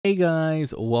Hey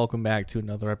guys, welcome back to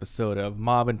another episode of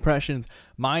Mabimpressions.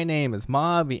 My name is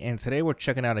Mobby, and today we're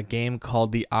checking out a game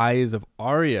called the Eyes of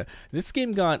Ara. This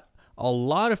game got a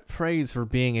lot of praise for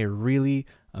being a really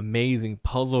amazing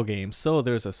puzzle game. So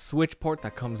there's a Switch port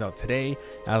that comes out today.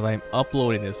 As I'm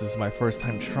uploading this is my first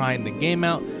time trying the game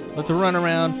out. Let's run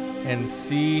around and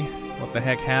see what the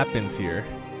heck happens here.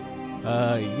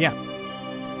 Yeah.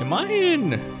 Am I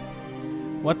in?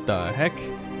 What the heck?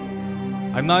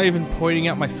 I'm not even pointing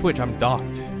at my Switch, I'm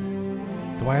docked.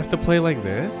 Do I have to play like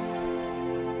this?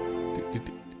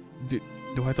 Do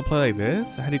I have to play like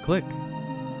this? How do you click?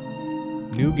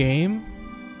 New game?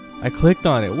 I clicked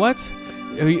on it. What?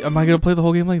 Am I gonna play the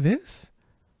whole game like this?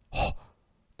 Oh,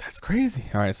 that's crazy.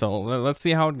 Alright, so let's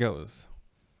see how it goes.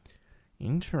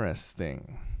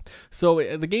 Interesting.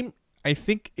 So the game, I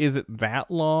think, isn't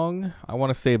that long. I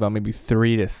want to say about maybe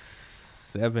 3 to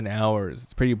 7 hours.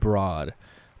 It's pretty broad,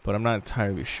 but I'm not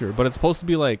entirely sure. But it's supposed to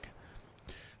be like,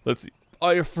 let's see,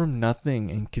 I affirm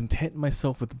nothing and content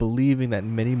myself with believing that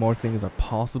many more things are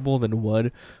possible than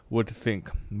one would think.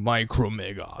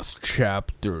 Micromegas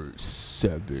Chapter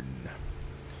 7.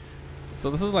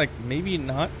 So this is like maybe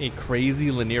not a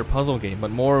crazy linear puzzle game, but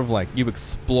more of like you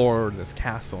explore this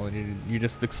castle and you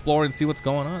just explore and see what's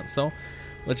going on. So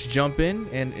let's jump in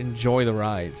and enjoy the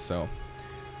ride. So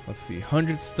let's see,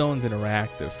 100 Stones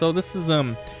Interactive. So this is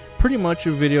pretty much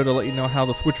a video to let you know how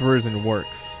the Switch version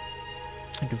works.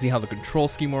 You can see how the control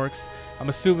scheme works. I'm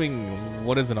assuming,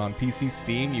 what is it, on PC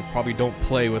Steam? You probably don't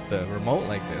play with the remote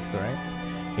like this, right?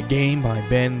 A game by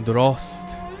Ben Drost.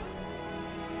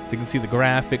 So you can see the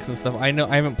graphics and stuff. I know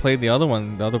I haven't played the other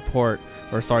one, the other port,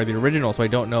 or sorry, the original, so I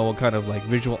don't know what kind of like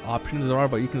visual options there are,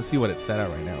 but you can see what it's set at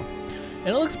right now. And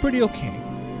it looks pretty okay.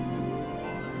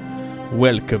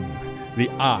 Welcome, the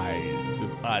Eyes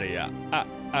of Ara.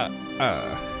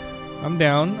 I'm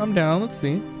down, let's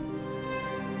see.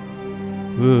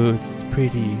 Ooh, it's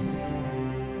pretty.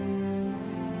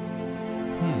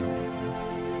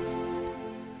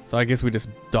 So I guess we just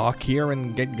dock here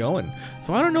and get going.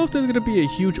 So I don't know if there's gonna be a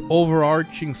huge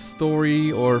overarching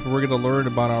story or if we're gonna learn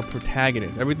about our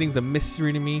protagonist. Everything's a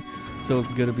mystery to me, so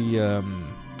it's gonna be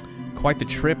quite the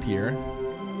trip here.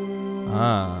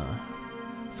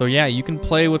 So yeah, you can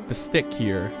play with the stick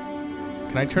here.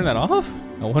 Can I turn that off?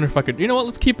 I wonder if I could. You know what?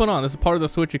 Let's keep it on. This is part of the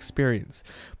Switch experience.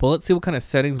 But let's see what kind of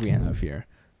settings we have here.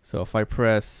 So if I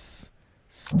press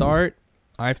start,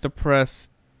 I have to press.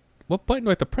 What button do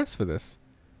I have to press for this?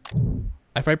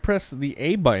 If I press the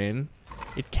A button,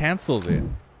 it cancels it.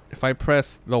 If I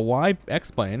press the X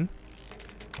button,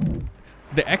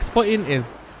 the X button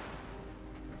is.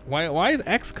 Why is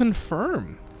X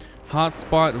confirm?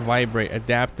 Hotspot, vibrate,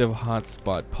 adaptive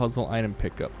hotspot, puzzle item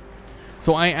pickup.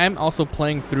 So I am also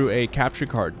playing through a capture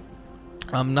card.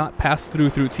 I'm not passed through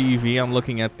TV. I'm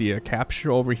looking at the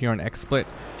capture over here on XSplit.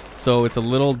 So it's a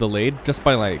little delayed, just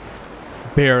by like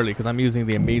barely, because I'm using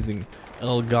the amazing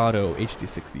Elgato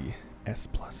HD60S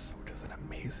Plus, which is an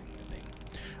amazing thing.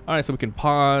 Alright, so we can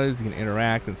pause, you can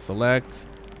interact and select.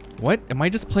 What? Am I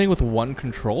just playing with one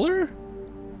controller?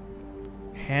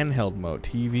 Handheld mode,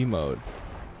 TV mode.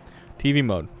 TV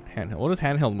mode, handheld. What does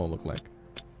handheld mode look like?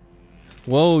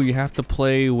 Whoa, you have to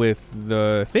play with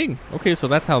the thing. Okay, so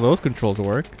that's how those controls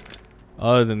work.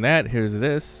 Other than that, here's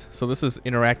this. So this is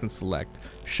interact and select.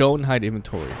 Show and hide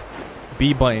inventory.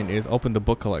 B button is open the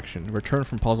book collection. Return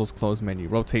from puzzles, close menu.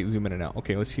 Rotate, zoom in and out.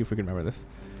 Okay, let's see if we can remember this.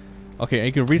 Okay, and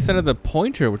you can recenter the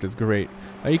pointer, which is great.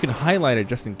 You can highlight it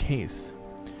just in case.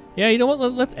 Yeah, you know what?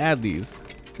 Let's add these.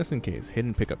 Just in case.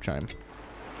 Hidden pickup chime.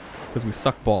 Because we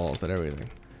suck balls at everything.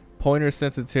 Pointer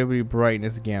sensitivity,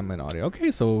 brightness, gamma, and audio. Okay,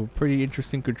 so pretty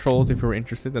interesting controls if you're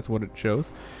interested. That's what it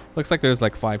shows. Looks like there's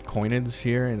like 5 coinage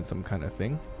here and some kind of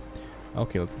thing.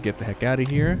 Okay, let's get the heck out of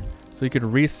here. So you can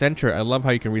recenter. I love how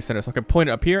you can recenter. So I can point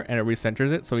it up here and it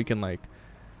recenters it. So we can like,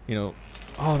 you know,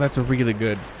 oh, that's really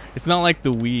good. It's not like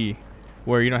the Wii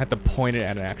where you don't have to point it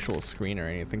at an actual screen or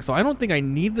anything. So I don't think I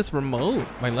need this remote,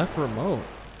 my left remote.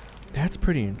 That's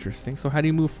pretty interesting. So how do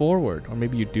you move forward? Or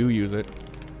maybe you do use it.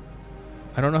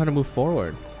 I don't know how to move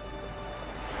forward.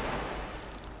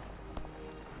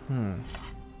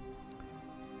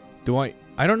 Do I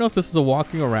don't know if this is a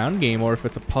walking around game or if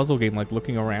it's a puzzle game, like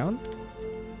looking around.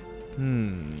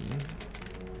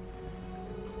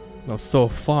 Well, so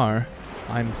far,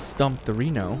 I'm stumped the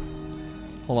Reno.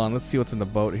 Hold on, let's see what's in the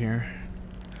boat here.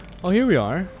 Oh, here we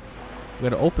are. We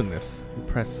gotta open this. You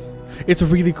press. It's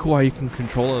really cool how you can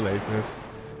control it like this.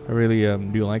 I really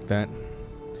do like that.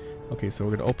 Okay, so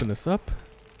we're gonna open this up.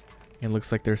 It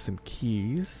looks like there's some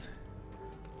keys.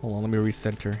 Hold on, let me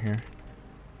recenter here.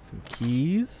 Some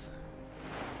keys.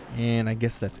 And I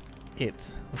guess that's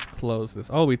it. Let's close this.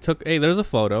 Oh, we took... Hey, there's a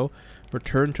photo.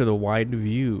 Return to the wide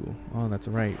view. Oh, that's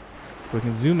right. So we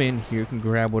can zoom in here. We can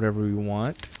grab whatever we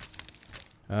want.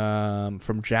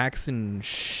 From Jackson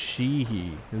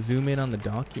Sheehy. Zoom in on the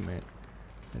document.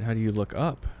 And how do you look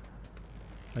up?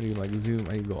 How do you like zoom?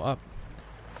 How do you go up?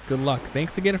 Good luck.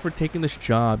 Thanks again for taking this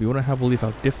job. You wouldn't have believe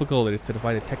how difficult it is to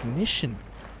find a technician.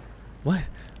 What?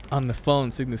 On the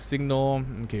phone, signal.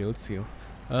 Okay, let's see.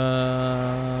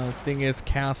 Thing is,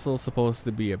 castle supposed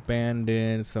to be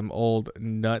abandoned. Some old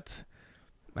nut.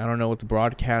 I don't know what's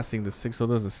broadcasting the signal. So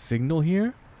there's a signal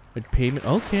here. A payment.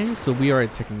 Okay, so we are a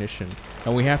technician,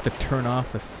 and we have to turn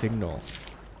off a signal.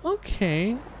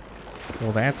 Okay.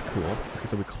 Well, that's cool. Okay,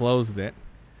 so we closed it,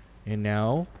 and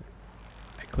now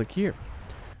I click here.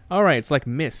 All right, it's like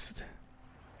mist.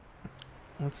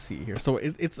 Let's see here. So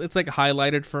it's like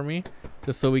highlighted for me,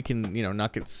 just so we can, you know,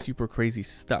 not get super crazy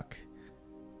stuck.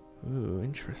 Ooh,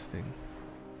 interesting.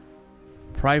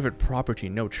 Private property,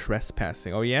 no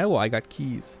trespassing. Oh yeah, well I got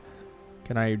keys.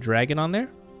 Can I drag it on there?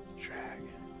 Drag.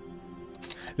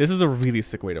 This is a really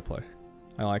sick way to play.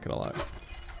 I like it a lot.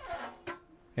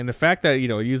 And the fact that, you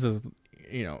know, it uses,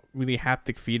 you know, really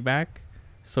haptic feedback,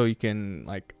 so you can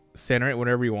like center it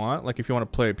whatever you want. Like if you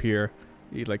want to play up here,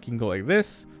 you can go like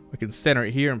this. We can center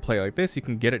it here and play like this. You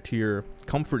can get it to your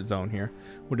comfort zone here,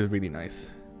 which is really nice.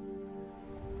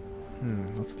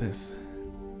 What's this?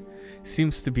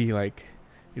 Seems to be like,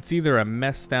 it's either a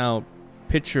messed out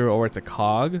picture or it's a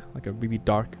cog, like a really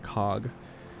dark cog.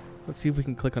 Let's see if we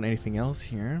can click on anything else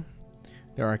here.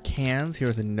 There are cans.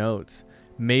 Here's a note.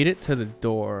 Made it to the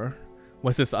door.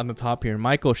 What's this on the top here?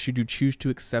 Michael, should you choose to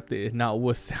accept it, if not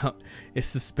wuss out,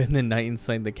 is to spend the night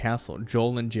inside the castle.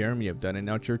 Joel and Jeremy have done it.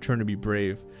 Now it's your turn to be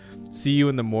brave. See you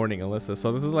in the morning, Alyssa.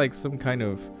 So this is like some kind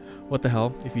of, what the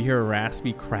hell? If you hear a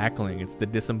raspy crackling, it's the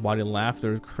disembodied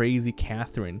laughter of crazy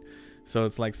Catherine. So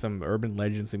it's like some urban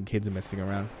legend, some kids are messing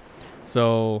around.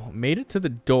 So made it to the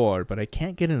door, but I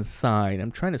can't get inside.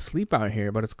 I'm trying to sleep out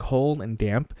here, but it's cold and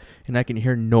damp, and I can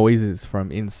hear noises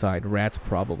from inside. Rats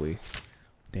probably.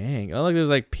 Dang. Oh, look, there's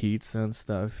like pizza and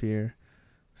stuff here.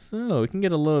 So we can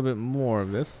get a little bit more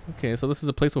of this. Okay, so this is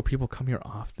a place where people come here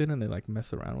often and they like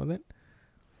mess around with it.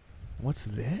 What's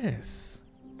this?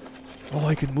 Oh,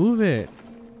 I can move it.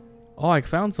 Oh, I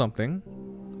found something.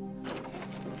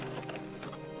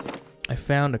 I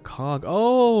found a cog.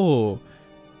 Oh.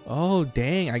 Oh,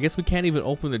 dang. I guess we can't even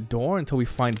open the door until we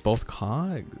find both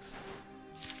cogs.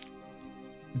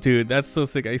 Dude, that's so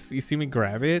sick. You see me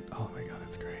grab it? Oh my god,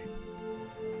 that's great.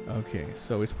 Okay,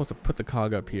 so we're supposed to put the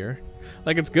cog up here.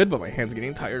 Like, it's good, but my hand's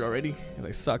getting tired already.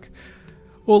 They suck.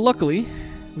 Well, luckily,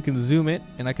 we can zoom it,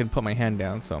 and I can put my hand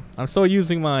down. So I'm still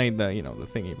using my, the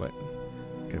thingy, but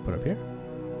can I put it up here?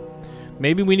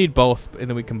 Maybe we need both, and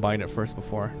then we combine it first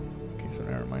before. Okay, so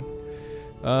never mind.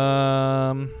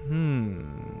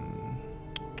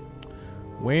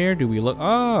 Where do we look?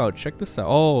 Oh, check this out.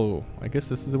 Oh, I guess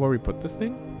this is where we put this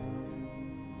thing.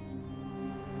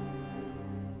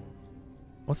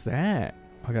 What's that?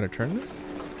 I gotta turn this?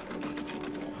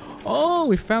 Oh,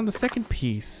 we found the second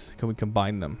piece. Can we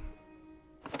combine them?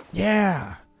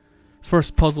 Yeah.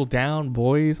 First puzzle down,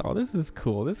 boys. Oh, this is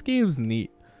cool. This game's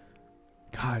neat.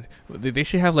 God, they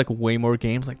should have like way more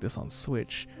games like this on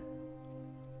Switch.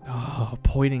 Oh,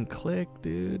 point and click,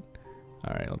 dude.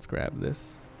 All right, let's grab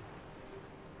this.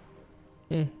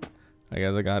 I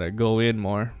guess I gotta go in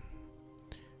more.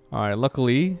 All right,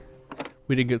 luckily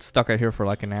we didn't get stuck out here for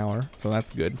like an hour, so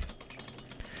that's good.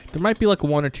 There might be like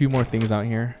one or two more things out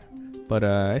here, but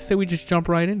I say we just jump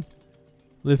right in.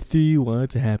 Let's see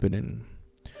what's happening.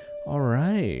 All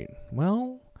right,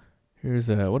 well, here's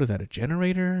a, what is that, a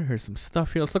generator? Here's some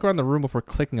stuff here. Let's look around the room before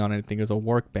clicking on anything. There's a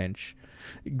workbench.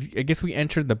 I guess we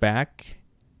entered the back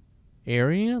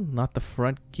area, not the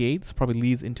front gates. Probably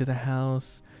leads into the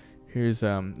house. Here's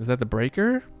is that the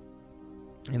breaker?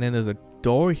 And then there's a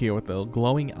door here with a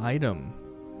glowing item.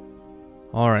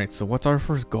 All right, so what's our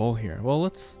first goal here? Well,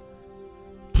 let's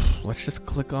just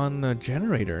click on the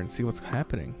generator and see what's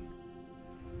happening.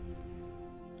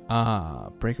 Ah,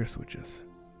 breaker switches.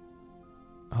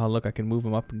 Oh, look, I can move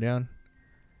them up and down.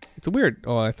 It's weird.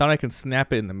 Oh, I thought I could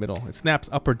snap it in the middle. It snaps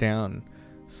up or down.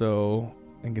 So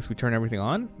I guess we turn everything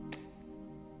on.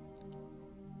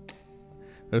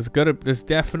 There's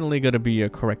definitely gonna be a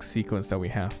correct sequence that we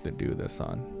have to do this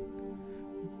on.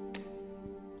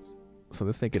 So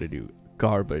this ain't gonna do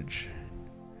garbage.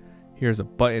 Here's a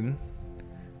button.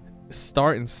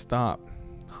 Start and stop.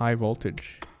 High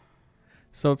voltage.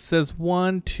 So it says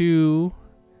 1, 2,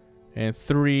 and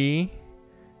 3,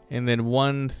 and then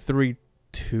 1, 3,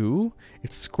 2.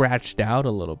 It's scratched out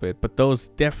a little bit, but those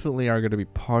definitely are gonna be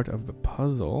part of the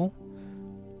puzzle.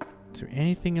 Is there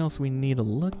anything else we need to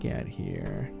look at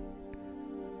here?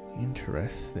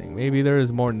 Interesting. Maybe there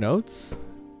is more notes?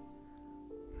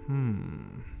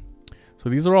 So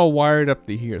these are all wired up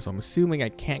to here, so I'm assuming I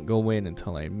can't go in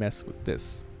until I mess with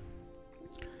this.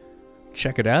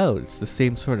 Check it out. It's the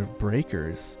same sort of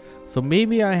breakers. So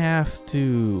maybe I have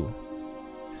to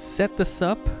set this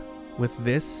up with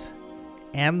this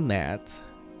and that.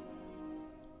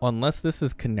 Unless this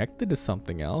is connected to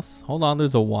something else. Hold on,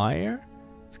 there's a wire.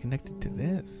 It's connected to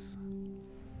this.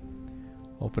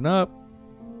 Open up.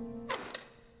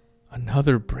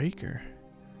 Another breaker.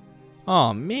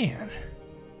 Oh man.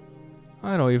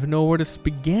 I don't even know where to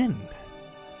begin.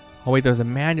 Oh wait, there's a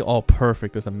manual. Oh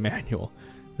perfect, there's a manual.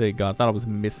 There you go. I thought I was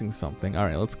missing something.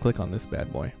 Alright, let's click on this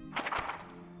bad boy.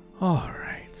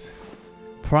 Alright.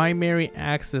 Primary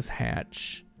access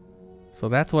hatch. So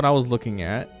that's what I was looking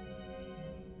at.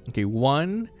 Okay,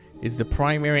 1 is the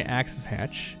primary access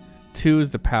hatch. 2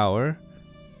 is the power.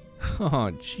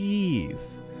 Oh,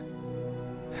 jeez.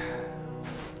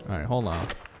 Alright, hold on.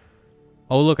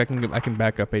 Oh, look, I can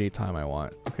back up anytime I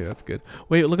want. Okay, that's good.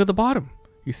 Wait, look at the bottom.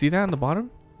 You see that on the bottom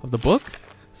of the book?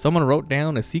 Someone wrote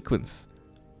down a sequence.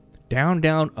 Down,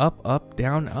 down, up, up,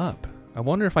 down, up. I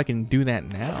wonder if I can do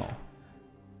that now.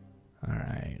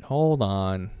 Alright, hold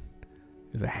on.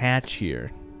 There's a hatch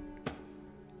here.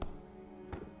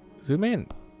 Zoom in.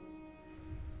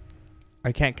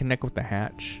 I can't connect with the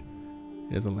hatch.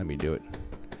 It doesn't let me do it.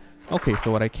 Okay,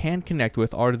 so what I can connect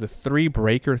with are the 3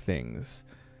 breaker things.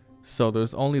 So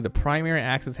there's only the primary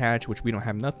access hatch, which we don't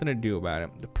have nothing to do about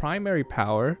it. The primary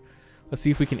power. Let's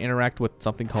see if we can interact with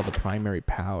something called the primary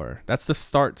power. That's the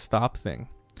start-stop thing.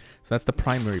 So that's the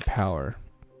primary power.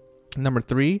 Number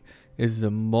 3 is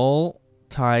the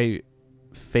multiphasic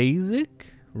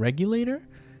regulator.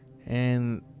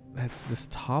 And that's this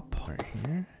top part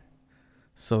here.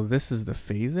 So this is the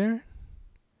phaser.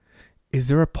 Is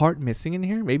there a part missing in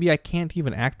here? Maybe I can't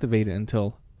even activate it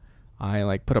until I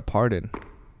like put a part in.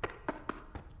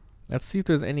 Let's see if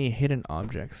there's any hidden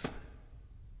objects.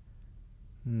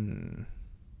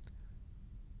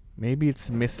 Maybe it's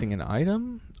missing an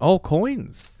item. Oh,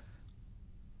 coins.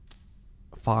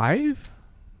 5?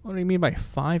 What do you mean by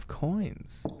 5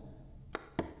 coins?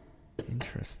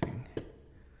 Interesting.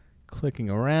 Clicking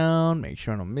around, make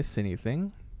sure I don't miss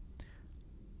anything.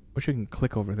 Wish I can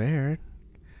click over there.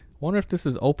 Wonder if this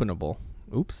is openable.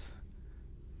 Oops.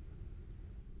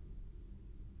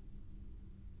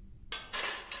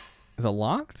 Is it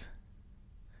locked?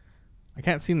 I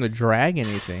can't seem to drag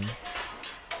anything.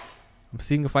 I'm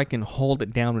seeing if I can hold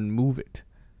it down and move it,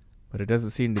 but it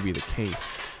doesn't seem to be the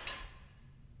case.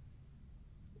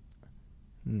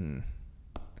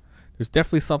 There's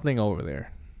definitely something over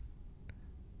there.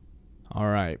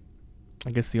 Alright.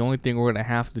 I guess the only thing we're going to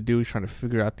have to do is try to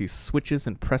figure out these switches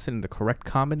and press it in the correct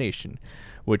combination,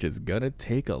 which is going to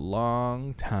take a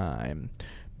long time.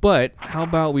 But how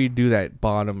about we do that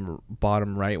bottom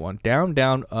right one? Down,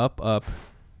 down, up, up,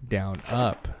 down,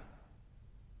 up.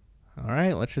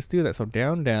 Alright, let's just do that. So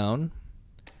down, down,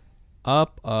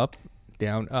 up, up,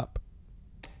 down, up.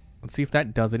 Let's see if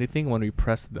that does anything when we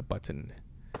press the button.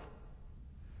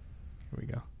 Here we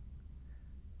go.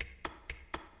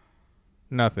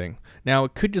 Nothing. Now,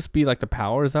 it could just be like the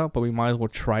power is out, but we might as well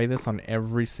try this on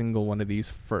every single one of these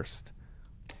first.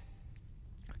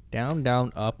 Down,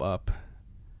 down, up, up.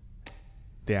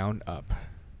 Down, up.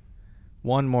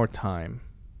 One more time.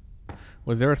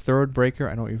 Was there a third breaker?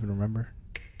 I don't even remember.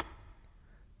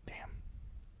 Damn.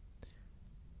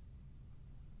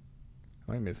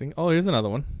 Am I missing? Oh, here's another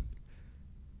one.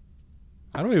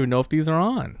 I don't even know if these are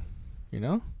on. You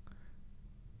know?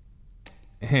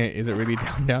 Is it really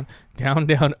down, down, down,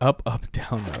 down, up, up,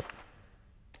 down, up,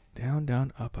 down,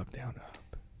 down, up, up, down, up?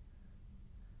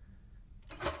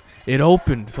 It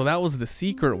opened, so that was the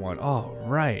secret one. Oh,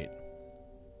 right.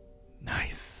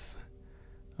 Nice.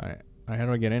 All right. How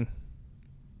do I get in?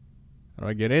 How do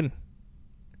I get in?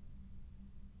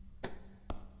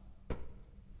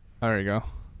 There we go.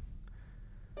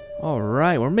 All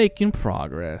right, we're making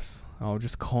progress. Oh,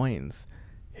 just coins.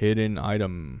 Hidden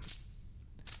item.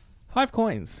 5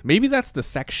 coins. Maybe that's the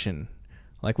section.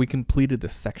 Like we completed the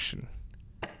section.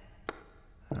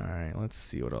 Alright, let's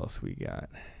see what else we got.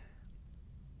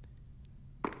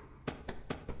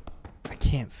 I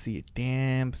can't see a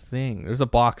damn thing. There's a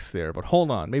box there, but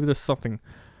hold on. Maybe there's something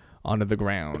under the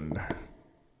ground.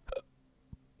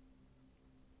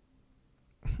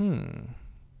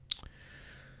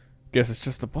 Guess it's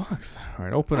just a box.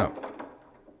 Alright, open up.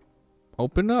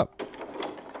 Open up.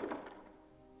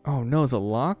 Oh no, is it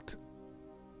locked?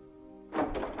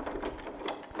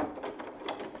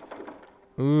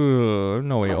 Ooh,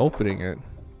 no way opening it.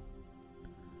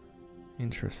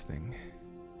 Interesting.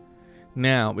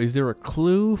 Now, is there a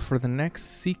clue for the next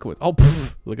sequence? Oh,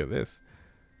 pff, look at this.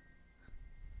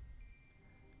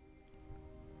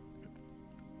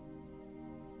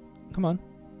 Come on.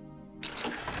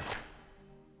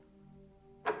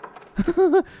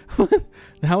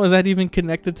 How is that even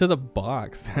connected to the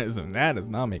box? That does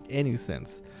not make any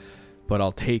sense. But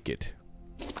I'll take it.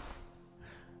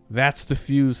 That's the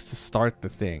fuse to start the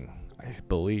thing, I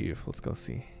believe. Let's go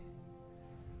see.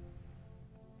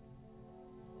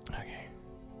 Okay.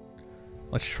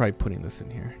 Let's try putting this in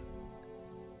here.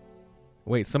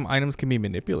 Wait, some items can be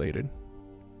manipulated.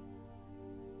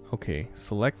 Okay,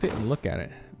 select it and look at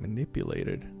it.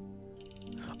 Manipulated.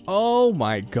 Oh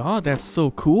my god, that's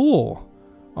so cool.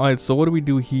 Alright, so what do we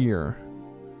do here?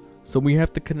 So we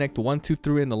have to connect 1, 2,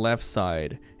 3 on the left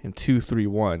side and 2, 3,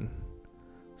 1.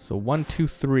 So 1, 2,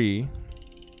 3.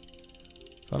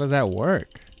 So how does that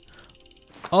work?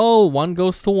 Oh, 1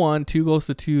 goes to 1, 2 goes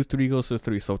to 2, 3 goes to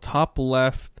 3. So top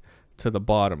left to the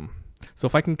bottom. So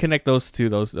if I can connect those two,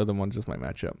 those other ones just might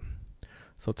match up.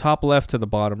 So top left to the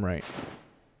bottom right.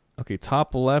 Okay,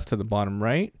 top left to the bottom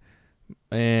right.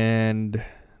 And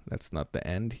that's not the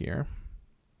end here.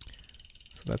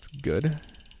 So that's good.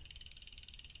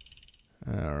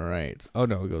 Alright. Oh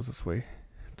no, it goes this way.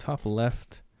 Top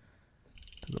left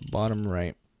to the bottom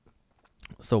right.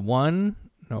 So 1.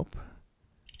 Nope.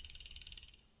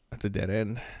 That's a dead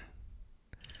end.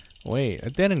 Wait,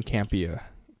 a dead end can't be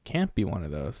one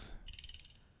of those.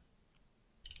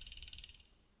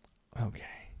 Okay.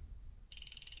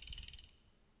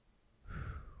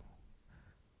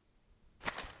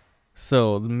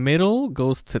 So the middle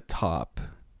goes to top.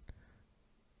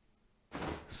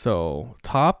 So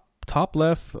top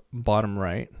left, bottom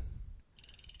right.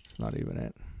 It's not even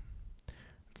it.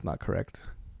 It's not correct.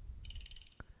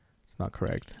 It's not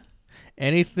correct.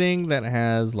 Anything that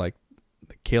has like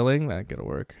the killing, that ain't gonna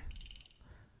work.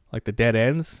 Like the dead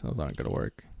ends, those aren't gonna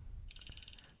work.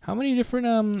 How many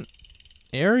different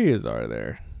areas are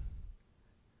there?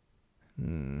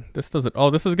 This doesn't. Oh,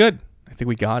 this is good. I think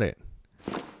we got it.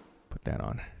 Put that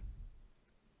on.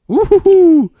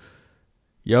 Woohoo!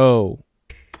 Yo.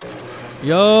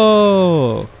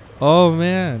 Yo. Oh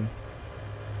man.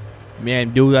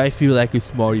 Man, dude, I feel like a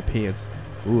smarty pants.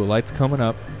 Ooh, light's coming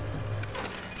up.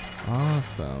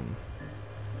 Awesome.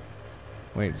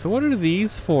 Wait, so what are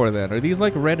these for then? Are these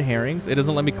like red herrings? It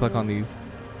doesn't let me click on these.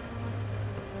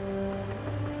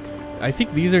 I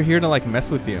think these are here to like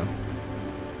mess with you.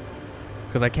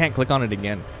 Because I can't click on it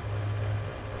again.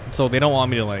 So they don't want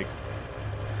me to like...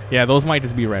 Yeah, those might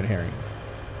just be red herrings.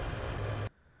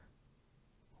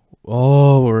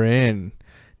 Oh, we're in.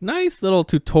 Nice little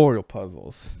tutorial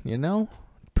puzzles, you know?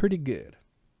 Pretty good.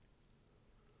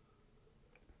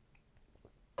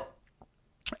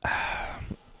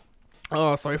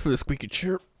 Oh, sorry for the squeaky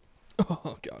chair.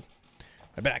 Oh, God.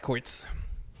 My back hurts.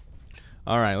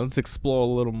 Alright, let's explore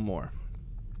a little more.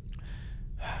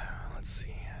 Let's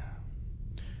see.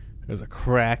 There's a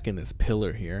crack in this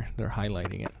pillar here. They're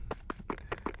highlighting it.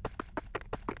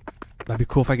 That'd be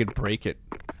cool if I could break it.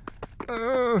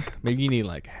 Maybe you need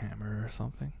like a hammer or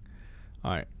something.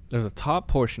 Alright, there's a top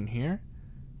portion here.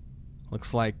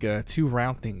 Looks like 2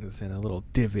 round things and a little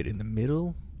divot in the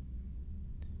middle.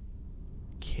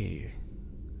 Okay.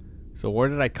 So where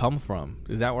did I come from?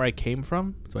 Is that where I came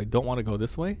from? So I don't want to go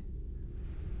this way?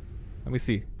 Let me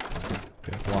see.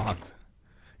 Okay, it's locked.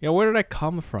 Yeah, where did I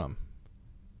come from?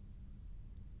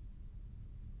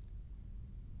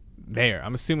 There.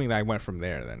 I'm assuming that I went from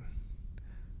there then.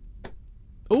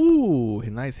 Ooh, a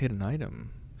nice hidden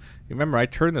item. Remember, I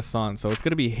turned this on, so it's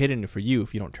going to be hidden for you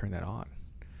if you don't turn that on.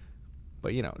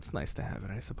 But, you know, it's nice to have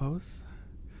it, I suppose.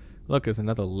 Look, there's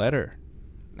another letter.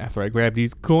 After I grab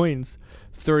these coins.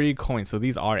 30 coins. So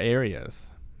these are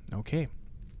areas. Okay.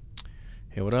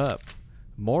 Hey, what up?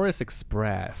 Morris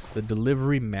Express. The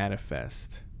delivery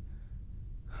manifest.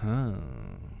 Huh.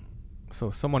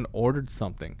 So someone ordered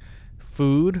something.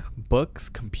 Food, books,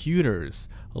 computers,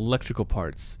 electrical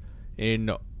parts.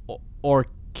 In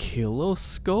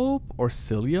Orkiloscope or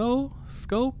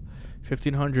Cilioscope.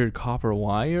 1500 copper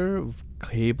wire,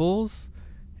 cables,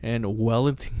 and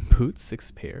Wellington boots,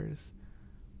 6 pairs.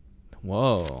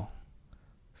 Whoa.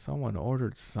 Someone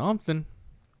ordered something.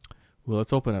 Well,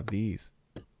 let's open up these.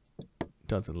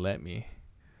 Doesn't let me.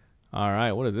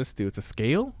 Alright, what does this do? It's a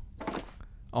scale?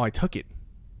 Oh, I took it.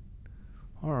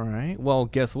 Alright, well,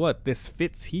 guess what? This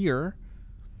fits here.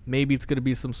 Maybe it's going to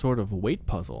be some sort of weight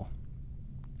puzzle.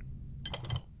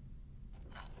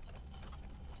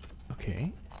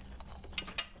 Okay.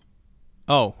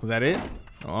 Oh, was that it?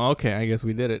 Oh, okay, I guess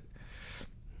we did it.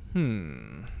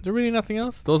 Is there really nothing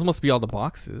else? Those must be all the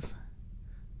boxes.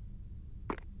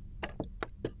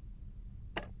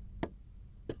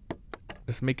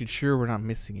 Just making sure we're not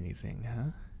missing anything,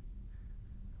 huh?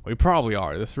 We probably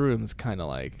are. This room's kind of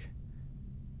like...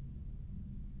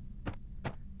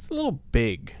 It's a little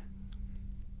big.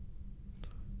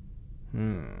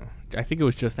 I think it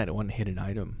was just that one hidden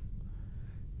item.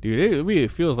 Dude, it really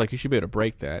feels like you should be able to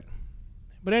break that.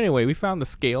 But anyway, we found the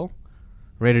scale.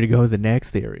 Ready to go to the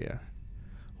next area.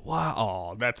 Wow,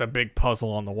 oh, that's a big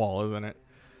puzzle on the wall, isn't it?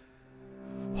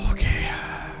 Okay.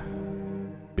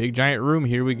 Big giant room,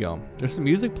 here we go. There's some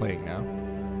music playing now.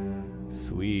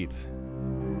 Sweet.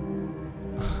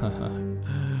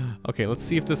 Okay, let's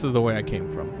see if this is the way I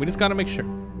came from. We just gotta make sure.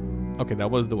 Okay,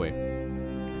 that was the way.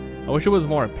 I wish it was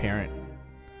more apparent.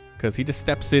 Because he just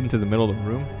steps into the middle of the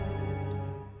room.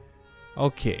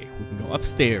 Okay, we can go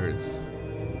upstairs.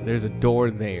 There's a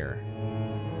door there.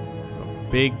 There's a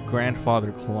big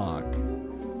grandfather clock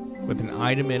with an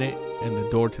item in it and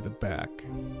the door to the back.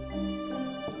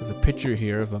 There's a picture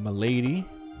here of a milady.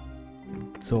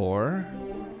 Door.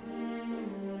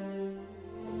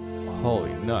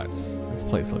 Holy nuts. This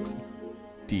place looks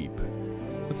deep.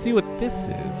 Let's see what this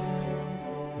is.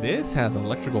 This has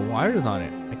electrical wires on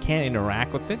it. I can't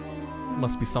interact with it.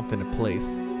 Must be something to place.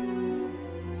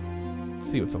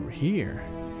 Let's see what's over here.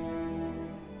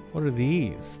 What are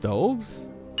these? Stoves?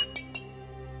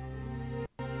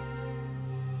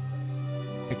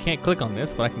 I can't click on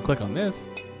this, but I can click on this.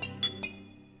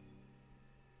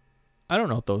 I don't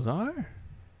know what those are.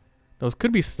 Those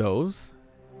could be stoves.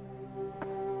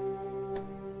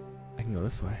 I can go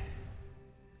this way.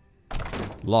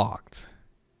 Locked.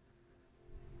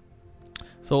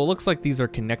 So it looks like these are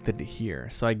connected to here.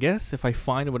 So I guess if I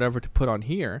find whatever to put on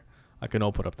here, I can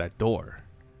open up that door.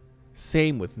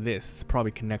 Same with this. This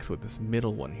probably connects with this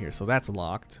middle one here. So that's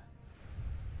locked.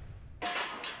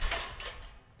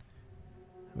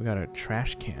 We got a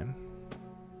trash can.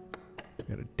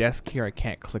 We got a desk here I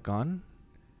can't click on.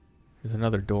 There's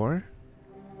another door.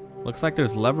 Looks like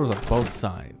there's levers on both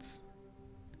sides.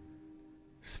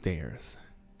 Stairs.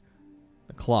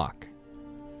 The clock.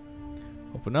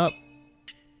 Open up.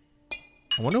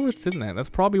 I wonder what's in that. That's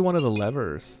probably one of the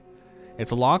levers.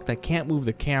 It's locked. I can't move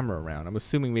the camera around. I'm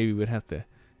assuming maybe we'd have to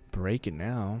break it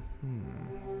now.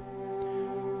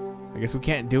 I guess we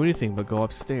can't do anything but go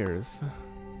upstairs.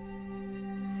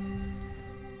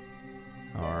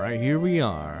 Alright, here we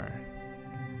are.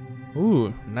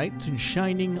 Ooh, knights in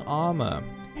shining armor.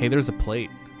 Hey, there's a plate.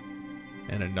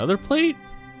 And another plate?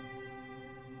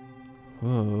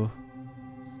 Whoa.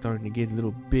 Starting to get a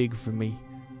little big for me.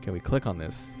 Can we click on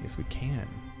this? Yes, we can.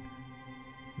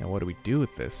 Now, what do we do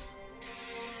with this?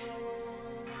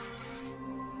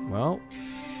 Well,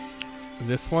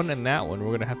 this one and that one,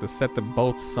 we're going to have to set them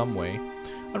both some way.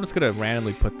 I'm just going to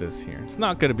randomly put this here. It's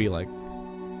not going to be like,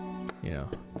 you know,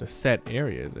 the set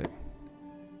area, is it?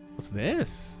 What's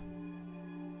this?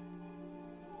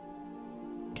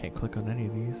 Can't click on any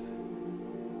of these.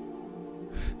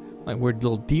 Like weird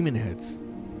little demon heads.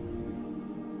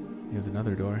 Here's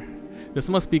another door. This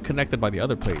must be connected by the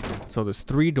other plate. So there's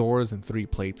 3 doors and 3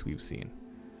 plates we've seen.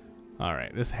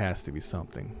 Alright, this has to be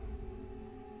something.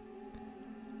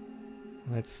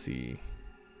 Let's see.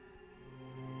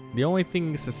 The only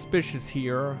thing suspicious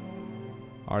here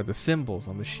are the symbols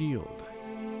on the shield.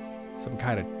 Some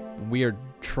kind of weird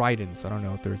tridents. I don't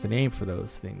know if there's a name for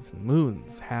those things.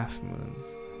 Moons, half moons,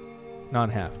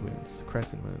 non-half moons,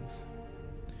 crescent moons.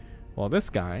 Well, this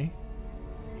guy,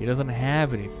 he doesn't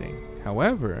have anything.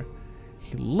 However,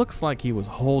 he looks like he was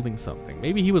holding something.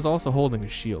 Maybe he was also holding a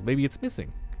shield. Maybe it's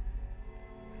missing.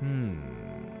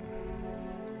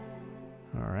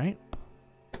 Alright.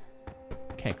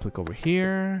 Can't click over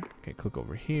here. Can't click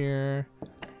over here.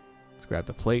 Let's grab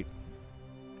the plate.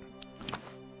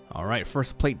 Alright,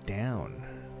 first plate down.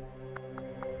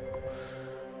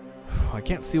 I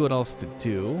can't see what else to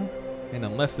do. And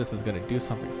unless this is going to do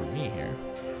something for me here.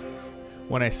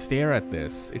 When I stare at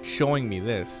this, it's showing me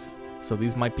this. So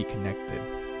these might be connected.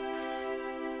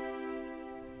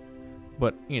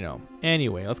 But, you know,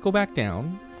 anyway, let's go back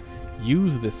down.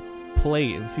 Use this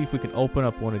plate and see if we can open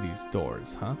up one of these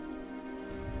doors, huh?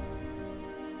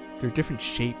 They're different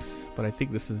shapes, but I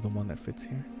think this is the one that fits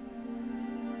here.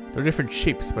 They're different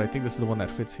shapes, but I think this is the one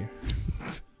that fits here.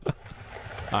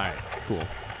 Alright, cool.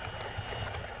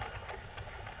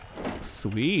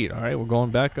 Sweet. Alright, we're going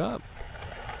back up.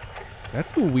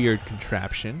 That's a weird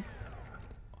contraption.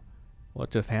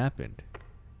 What just happened?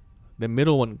 The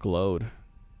middle one glowed.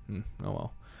 Oh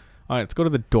well. Alright, let's go to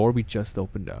the door we just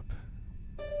opened up.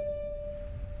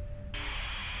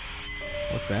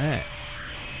 What's that?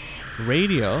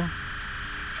 Radio.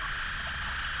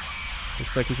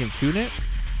 Looks like we can tune it.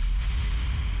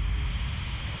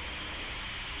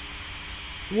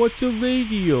 What's a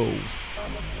radio?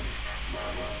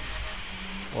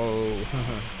 Whoa.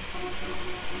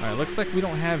 Alright, looks like we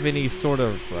don't have any sort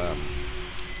of,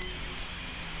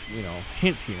 you know,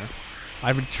 hint here.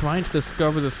 I've been trying to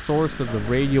discover the source of the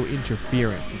radio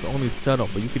interference. It's only subtle,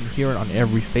 but you can hear it on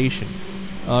every station.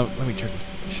 Let me turn this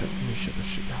shit. Let me shut this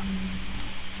shit down.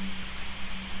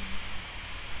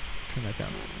 Turn that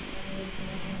down.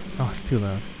 Oh, it's too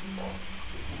loud.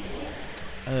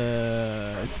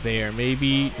 It's there.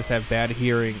 Maybe just have bad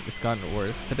hearing. It's gotten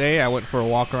worse. Today, I went for a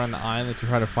walk around the island to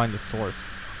try to find the source.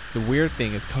 The weird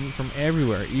thing is coming from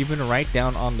everywhere, even right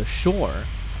down on the shore.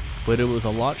 But it was a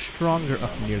lot stronger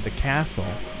up near the castle.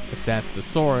 If that's the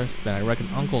source, then I reckon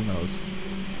Uncle knows.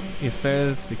 He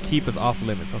says the keep is off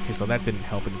limits. Okay, so that didn't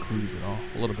help in clues at all.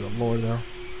 A little bit of lore though.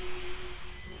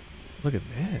 Look at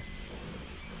this.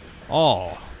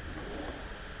 Oh.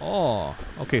 Oh.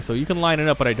 Okay, so you can line it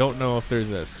up, but I don't know if there's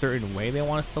a certain way they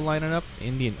want us to line it up.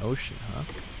 Indian Ocean, huh?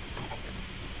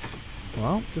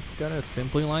 Well, just gotta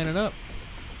simply line it up.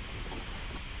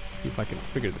 See if I can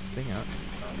figure this thing out.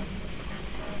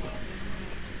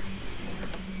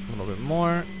 A little bit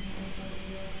more.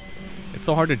 It's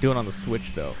so hard to do it on the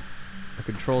Switch though. The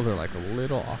controls are like a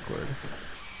little awkward.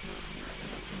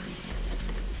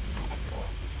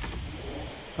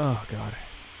 Oh god.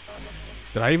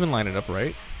 Did I even line it up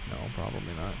right? No,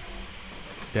 probably not.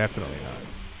 Definitely not.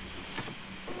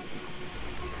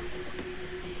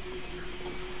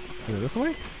 Is it this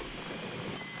way?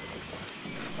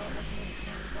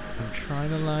 I'm trying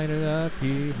to line it up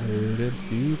here, but I'm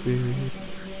stupid.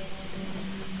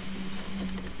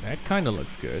 That kind of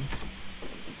looks good.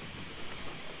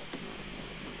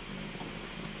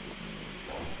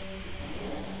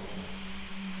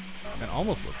 That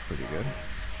almost looks pretty good.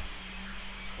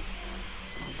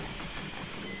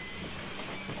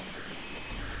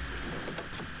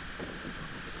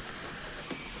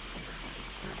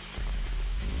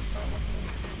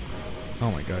 Oh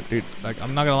my god, dude. Like,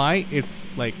 I'm not gonna lie, it's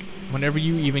like whenever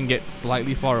you even get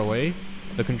slightly far away,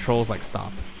 the controls like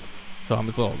stop. So I'm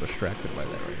just a little distracted by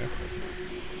that right now.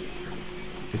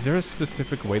 Is there a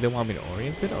specific way they want me to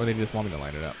orient it, or they just want me to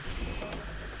line it up?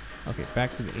 Okay,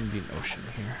 back to the Indian Ocean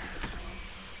here.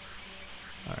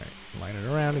 Alright, line it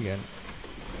around again.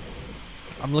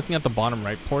 I'm looking at the bottom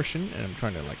right portion, and I'm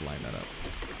trying to like line that up.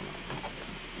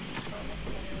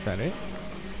 Is that it?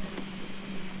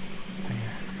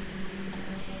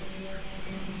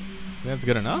 That's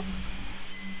good enough?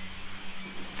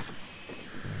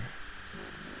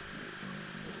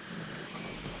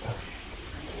 Okay.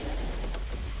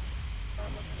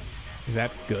 Is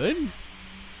that good?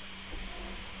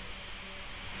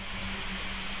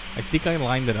 I think I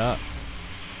lined it up,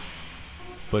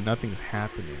 but nothing's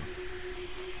happening.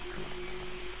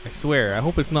 I swear, I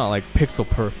hope it's not like pixel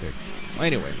perfect. Well,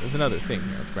 anyway, there's another thing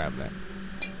here. Let's grab that.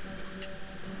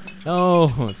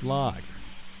 Oh, it's locked.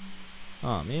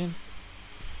 Oh man.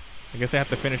 I guess I have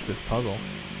to finish this puzzle.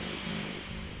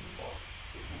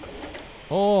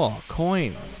 Oh,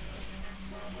 coins.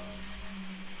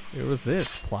 What was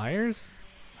this? Pliers?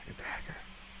 It's like a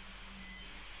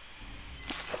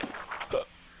dagger.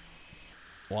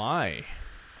 Why?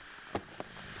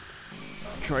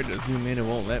 Tried to zoom in, it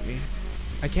won't let me.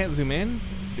 I can't zoom in?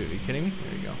 Dude, are you kidding me?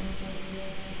 There you go.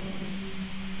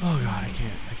 Oh god, I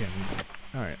can't move it.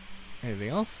 Alright. Anything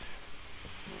else?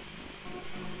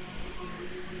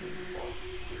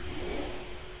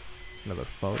 Another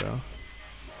photo.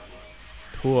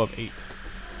 2 of 8.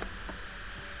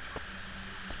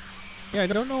 Yeah, I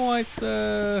don't know why it's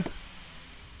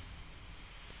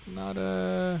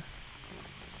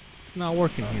not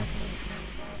working here.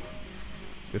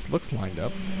 This looks lined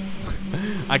up.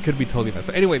 I could be totally messed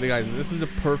up. Anyway, guys, this is a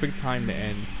perfect time to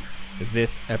end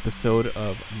this episode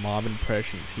of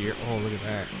Mabimpressions here. Oh, look at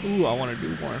that. Ooh, I want to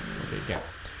do more. Okay, yeah.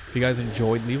 If you guys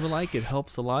enjoyed, leave a like. It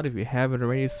helps a lot. If you haven't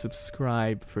already,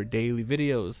 subscribe for daily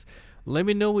videos. Let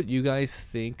me know what you guys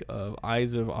think of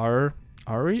Eyes of Ara.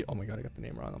 Ari? Oh my god, I got the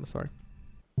name wrong. I'm sorry.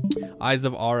 Eyes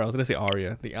of Ara. I was going to say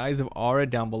Aria. The Eyes of Ara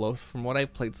down below. From what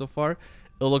I've played so far,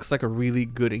 it looks like a really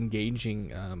good,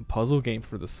 engaging puzzle game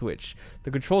for the Switch.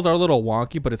 The controls are a little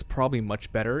wonky, but it's probably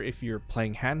much better if you're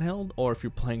playing handheld or if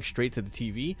you're playing straight to the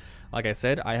TV. Like I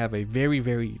said, I have a very,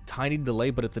 very tiny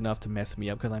delay, but it's enough to mess me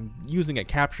up because I'm using a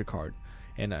capture card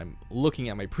and I'm looking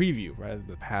at my preview rather than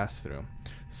the pass-through.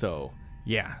 So,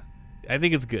 yeah, I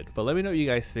think it's good. But let me know what you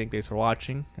guys think. Thanks for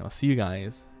watching, and I'll see you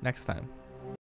guys next time.